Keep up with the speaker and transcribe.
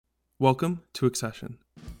Welcome to Accession.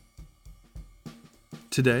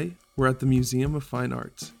 Today, we're at the Museum of Fine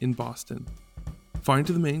Arts in Boston. Find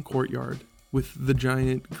the main courtyard with the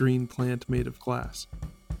giant green plant made of glass.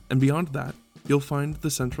 And beyond that, you'll find the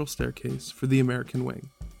central staircase for the American wing.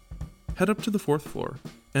 Head up to the 4th floor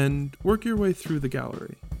and work your way through the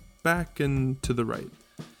gallery, back and to the right,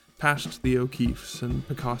 past the O'Keeffes and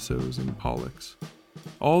Picassos and Pollocks,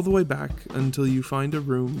 all the way back until you find a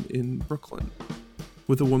room in Brooklyn,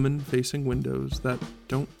 with a woman facing windows that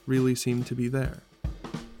don't really seem to be there.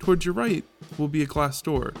 Towards your right will be a glass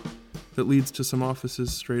door that leads to some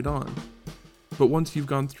offices straight on. But once you've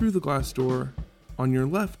gone through the glass door, on your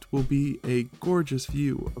left will be a gorgeous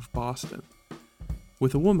view of Boston,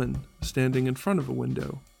 with a woman standing in front of a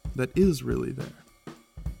window that is really there.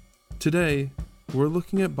 Today, we're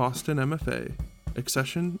looking at Boston MFA,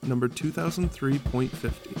 accession number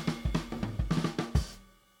 2003.50.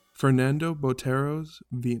 Fernando Botero's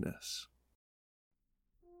Venus.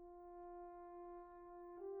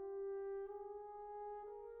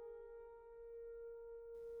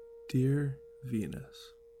 Dear Venus,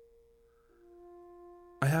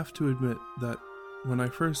 I have to admit that when I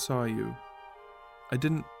first saw you, I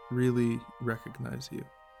didn't really recognize you,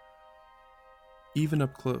 even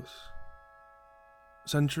up close.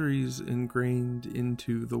 Centuries ingrained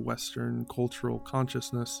into the Western cultural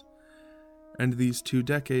consciousness, and these 2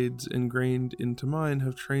 decades ingrained into mine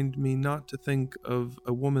have trained me not to think of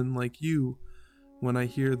a woman like you when I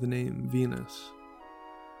hear the name Venus.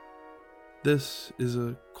 This is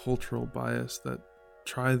a cultural bias that,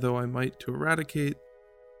 try though I might to eradicate,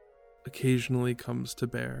 occasionally comes to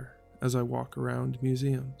bear as I walk around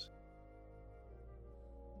museums.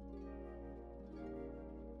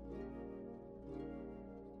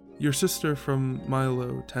 Your sister from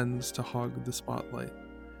Milo tends to hog the spotlight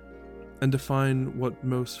and define what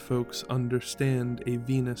most folks understand a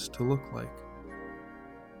Venus to look like.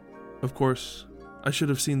 Of course, I should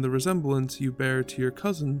have seen the resemblance you bear to your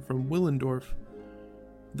cousin from Willendorf,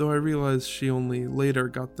 though I realize she only later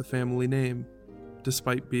got the family name,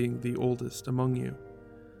 despite being the oldest among you.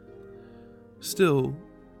 Still,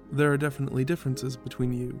 there are definitely differences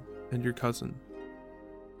between you and your cousin.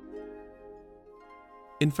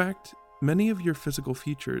 In fact, many of your physical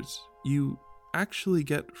features you actually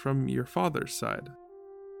get from your father's side.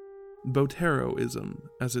 Boteroism,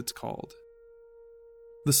 as it's called.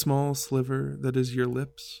 The small sliver that is your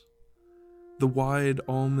lips, the wide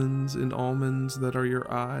almonds in almonds that are your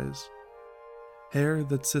eyes, hair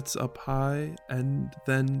that sits up high and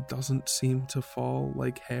then doesn't seem to fall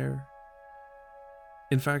like hair.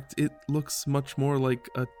 In fact, it looks much more like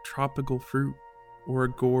a tropical fruit or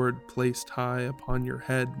a gourd placed high upon your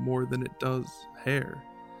head more than it does hair.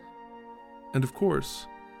 And of course,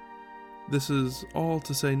 this is all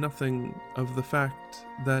to say nothing of the fact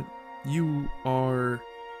that you are...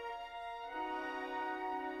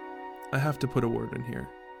 I have to put a word in here.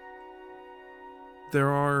 There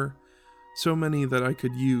are so many that I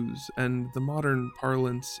could use, and the modern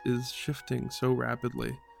parlance is shifting so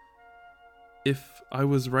rapidly. If I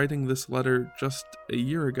was writing this letter just a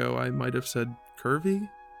year ago, I might have said curvy.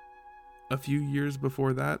 A few years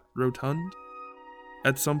before that, rotund.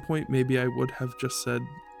 At some point, maybe I would have just said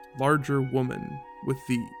larger woman with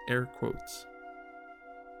the air quotes.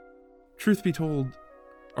 Truth be told,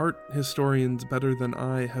 art historians better than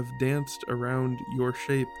I have danced around your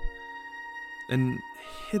shape and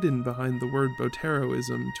hidden behind the word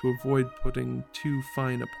Boteroism to avoid putting too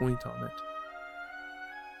fine a point on it.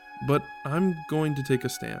 But I'm going to take a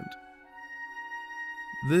stand.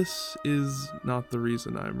 This is not the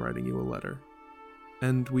reason I'm writing you a letter,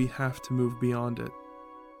 and we have to move beyond it.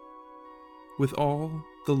 With all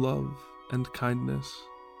the love and kindness,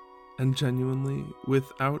 and genuinely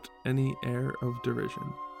without any air of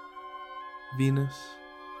derision. Venus,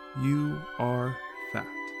 you are fat.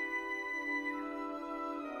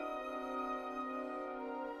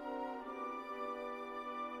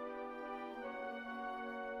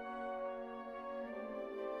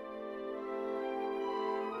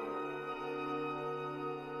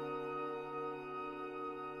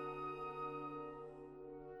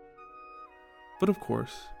 But of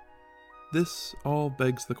course, this all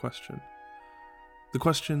begs the question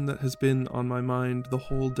that has been on my mind the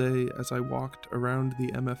whole day as I walked around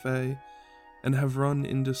the MFA and have run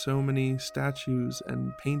into so many statues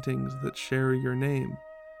and paintings that share your name.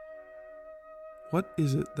 What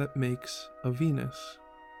is it that makes a Venus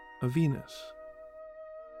a Venus?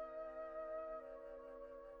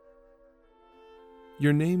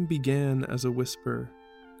 Your name began as a whisper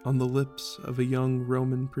on the lips of a young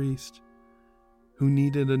Roman priest who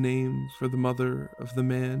needed a name for the mother of the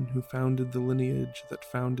man who founded the lineage that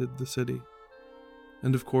founded the city.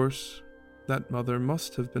 And of course, that mother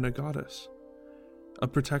must have been a goddess, a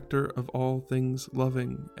protector of all things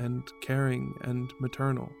loving and caring and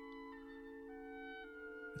maternal.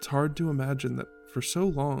 It's hard to imagine that for so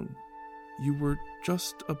long, you were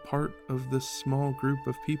just a part of this small group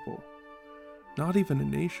of people, not even a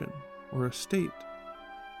nation or a state,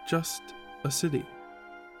 just a city,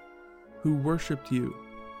 who worshipped you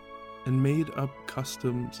and made up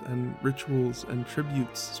customs and rituals and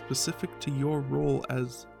tributes specific to your role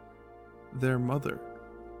as their mother.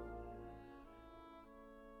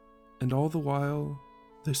 And all the while,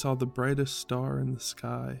 they saw the brightest star in the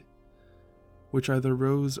sky, which either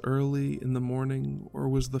rose early in the morning or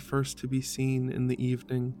was the first to be seen in the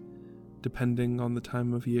evening, depending on the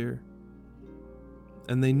time of year.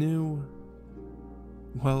 And they knew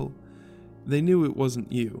it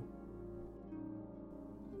wasn't you.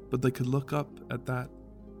 But they could look up at that,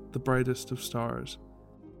 the brightest of stars,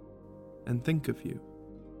 and think of you,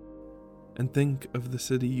 and think of the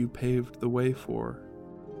city you paved the way for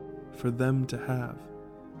them to have,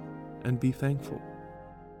 and be thankful.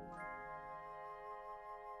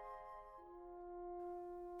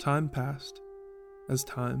 Time passed, as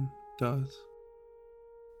time does.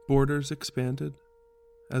 Borders expanded,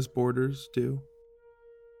 as borders do.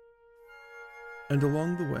 And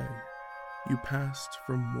along the way, you passed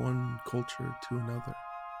from one culture to another,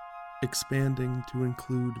 expanding to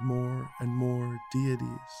include more and more deities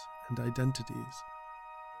and identities.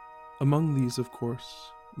 Among these, of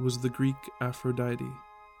course, was the Greek Aphrodite,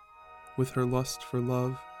 with her lust for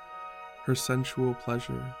love, her sensual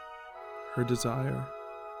pleasure, her desire,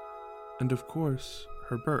 and of course,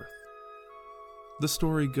 her birth. The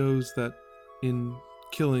story goes that, in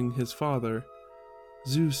killing his father,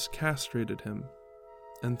 Zeus castrated him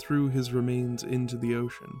and threw his remains into the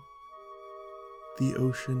ocean. The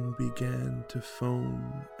ocean began to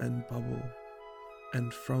foam and bubble,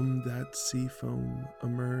 and from that sea foam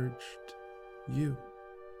emerged you,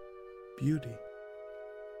 beauty.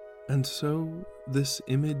 And so this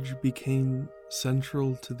image became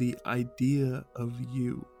central to the idea of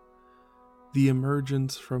you, the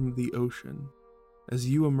emergence from the ocean, as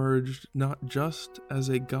you emerged not just as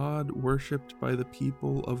a god worshipped by the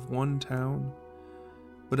people of one town,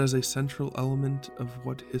 but as a central element of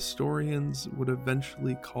what historians would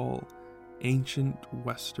eventually call ancient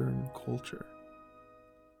Western culture.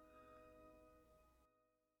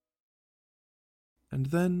 And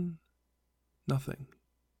then, nothing.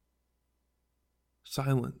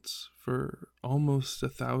 Silence for almost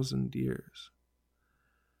 1,000 years.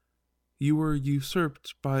 You were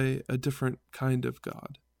usurped by a different kind of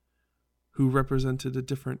god, who represented a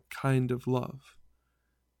different kind of love,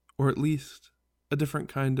 or at least a different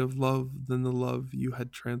kind of love than the love you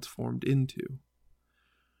had transformed into.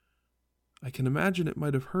 I can imagine it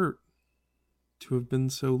might have hurt to have been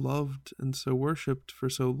so loved and so worshipped for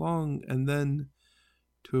so long, and then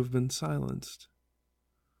to have been silenced.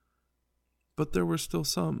 But there were still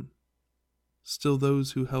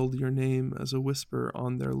those who held your name as a whisper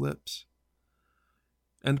on their lips.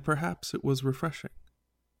 And perhaps it was refreshing.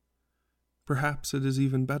 Perhaps it is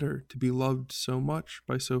even better to be loved so much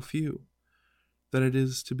by so few than it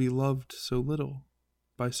is to be loved so little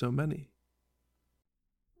by so many.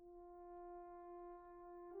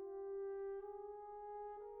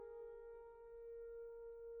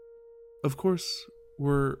 Of course,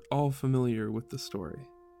 we're all familiar with the story.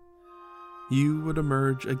 You would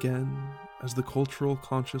emerge again as the cultural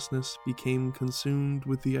consciousness became consumed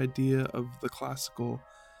with the idea of the classical,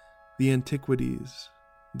 the antiquities,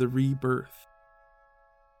 the rebirth.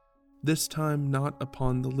 This time not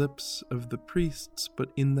upon the lips of the priests, but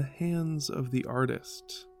in the hands of the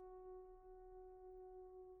artists.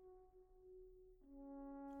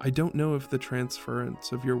 I don't know if the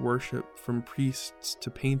transference of your worship from priests to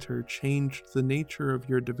painter changed the nature of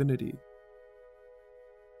your divinity,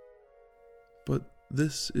 but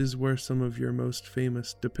this is where some of your most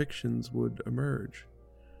famous depictions would emerge,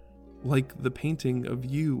 like the painting of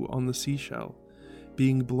you on the seashell,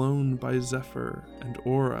 being blown by Zephyr and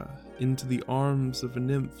Aura into the arms of a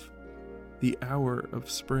nymph, the hour of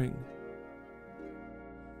spring.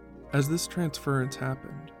 As this transference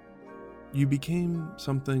happened, you became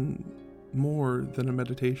something more than a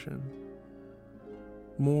meditation,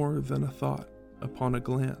 more than a thought upon a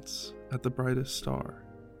glance at the brightest star,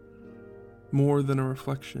 more than a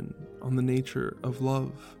reflection on the nature of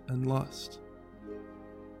love and lust.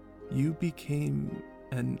 You became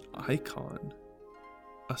an icon,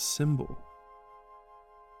 a symbol.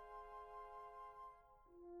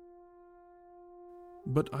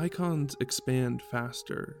 But icons expand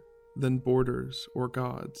faster than borders or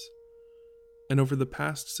gods, and over the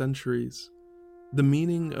past centuries, the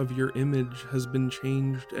meaning of your image has been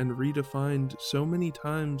changed and redefined so many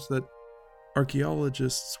times that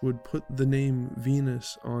archaeologists would put the name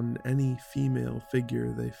Venus on any female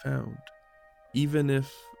figure they found, even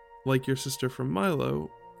if, like your sister from Milo,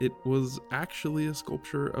 it was actually a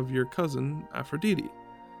sculpture of your cousin Aphrodite.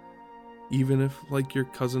 Even if, like your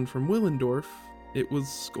cousin from Willendorf, it was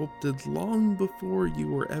sculpted long before you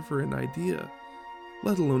were ever an idea,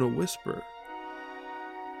 let alone a whisper.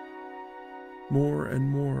 More and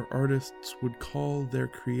more artists would call their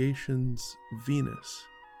creations Venus,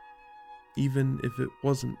 even if it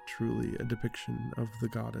wasn't truly a depiction of the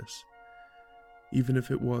goddess, even if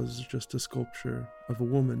it was just a sculpture of a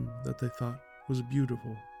woman that they thought was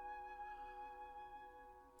beautiful.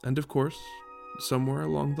 And of course, somewhere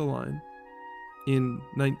along the line, in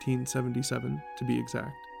 1977 to be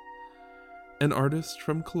exact, an artist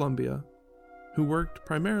from Colombia, who worked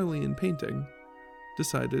primarily in painting,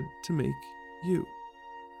 decided to make you,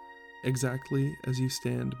 exactly as you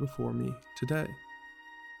stand before me today.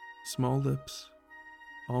 Small lips,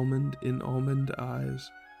 almond in almond eyes,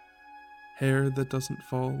 hair that doesn't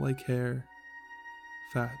fall like hair,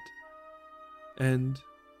 fat, and,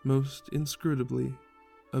 most inscrutably,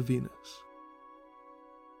 a Venus.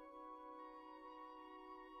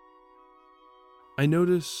 I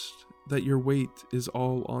noticed that your weight is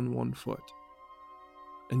all on one foot,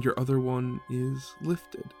 and your other one is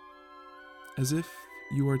lifted, as if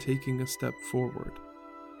you are taking a step forward.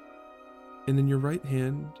 And in your right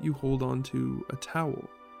hand you hold onto a towel.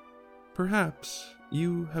 Perhaps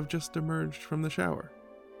you have just emerged from the shower,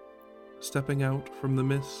 stepping out from the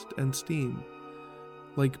mist and steam,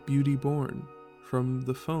 like beauty born from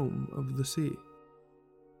the foam of the sea.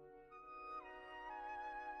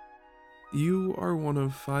 You are one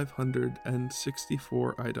of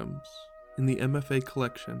 564 items in the MFA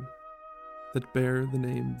collection that bear the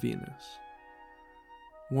name Venus,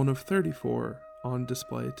 one of 34 on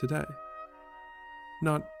display today,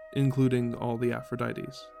 not including all the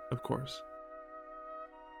Aphrodites, of course.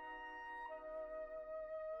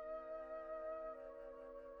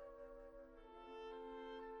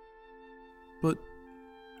 But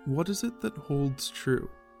what is it that holds true?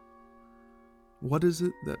 What is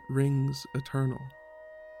it that rings eternal?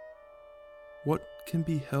 What can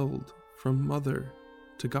be held from mother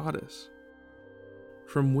to goddess?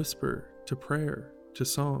 From whisper to prayer to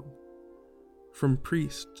song? From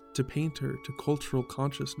priest to painter to cultural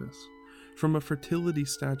consciousness? From a fertility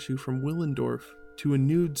statue from Willendorf to a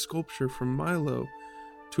nude sculpture from Milo,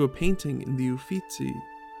 to a painting in the Uffizi,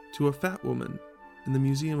 to a fat woman in the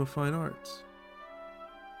Museum of Fine Arts?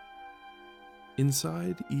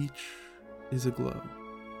 Inside each is a glow,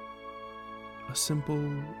 a simple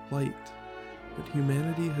light that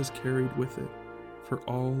humanity has carried with it for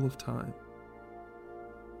all of time.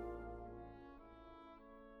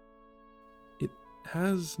 It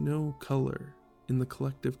has no color in the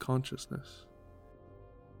collective consciousness.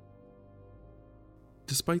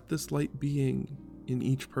 Despite this light being in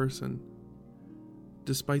each person,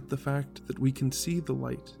 despite the fact that we can see the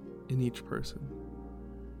light in each person,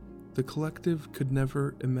 the collective could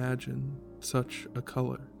never imagine such a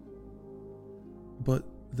color. But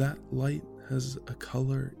that light has a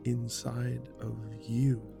color inside of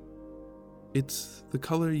you. It's the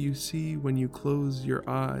color you see when you close your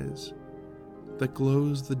eyes, that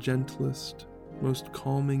glows the gentlest, most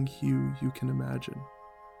calming hue you can imagine.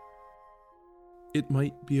 It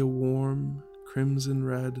might be a warm crimson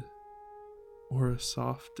red or a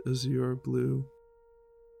soft azure blue.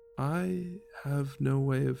 I have no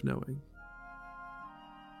way of knowing.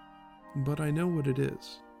 But I know what it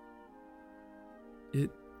is.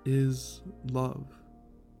 It is love.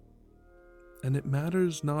 And it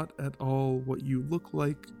matters not at all what you look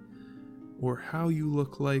like, or how you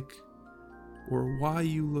look like, or why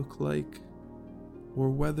you look like, or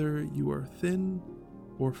whether you are thin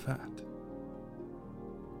or fat.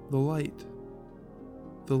 The light,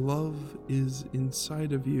 the love is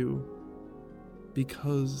inside of you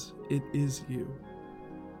because it is you.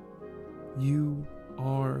 You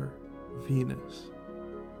are Venus.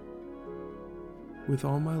 With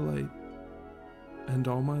all my light and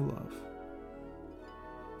all my love,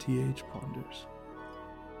 T.H. Ponders.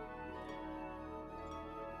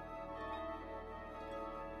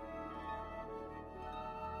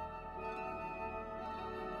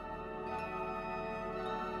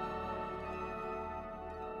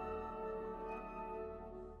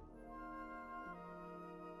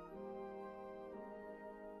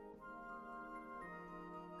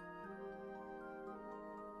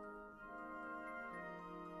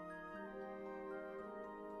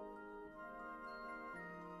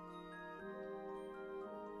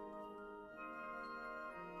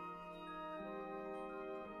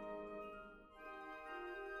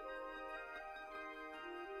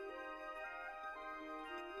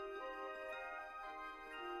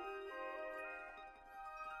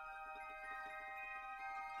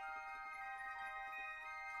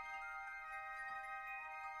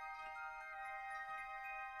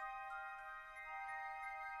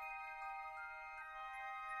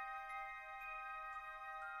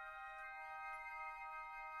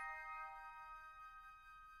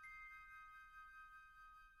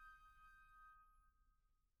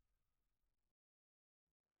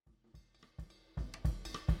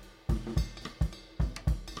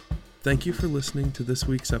 Thank you for listening to this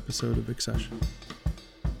week's episode of Accession.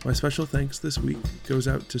 My special thanks this week goes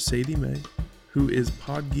out to Sadie May, who is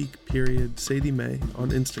podgeek.Sadie May on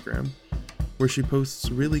Instagram, where she posts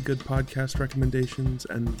really good podcast recommendations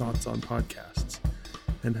and thoughts on podcasts,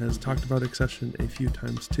 and has talked about Accession a few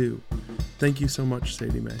times too. Thank you so much,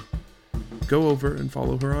 Sadie May. Go over and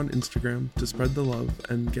follow her on Instagram to spread the love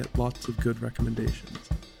and get lots of good recommendations.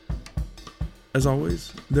 As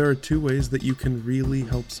always, there are two ways that you can really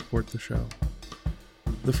help support the show.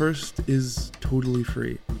 The first is totally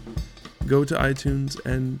free. Go to iTunes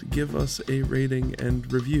and give us a rating and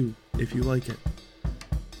review if you like it.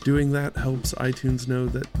 Doing that helps iTunes know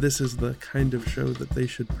that this is the kind of show that they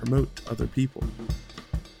should promote to other people.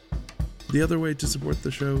 The other way to support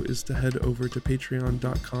the show is to head over to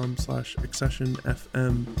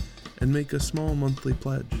patreon.com/accessionfm and make a small monthly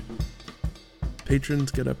pledge.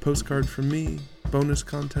 Patrons get a postcard from me, bonus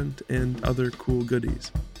content, and other cool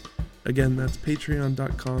goodies. Again, that's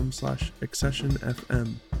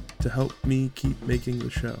patreon.com/accessionfm to help me keep making the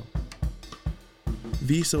show.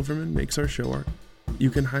 V Silverman makes our show art. You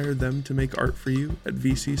can hire them to make art for you at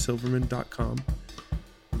vcsilverman.com.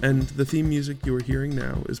 And the theme music you are hearing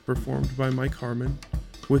now is performed by Mike Harmon,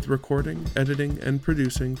 with recording, editing, and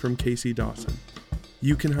producing from Casey Dawson.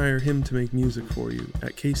 You can hire him to make music for you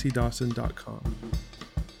at caseydawson.com.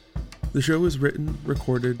 The show is written,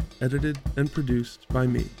 recorded, edited, and produced by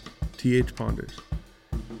me, T.H. Ponders.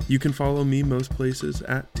 You can follow me most places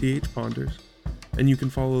at T.H. Ponders, and you can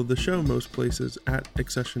follow the show most places at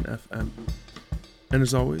Accession FM. And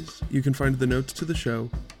as always, you can find the notes to the show,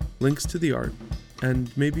 links to the art,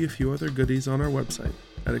 and maybe a few other goodies on our website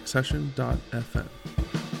at accession.fm.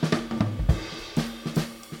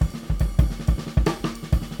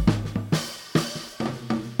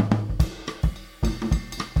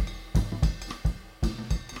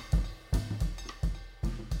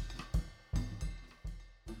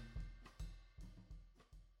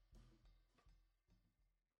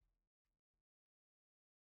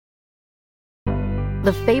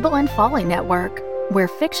 The Fable and Folly Network, where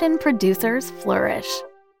fiction producers flourish.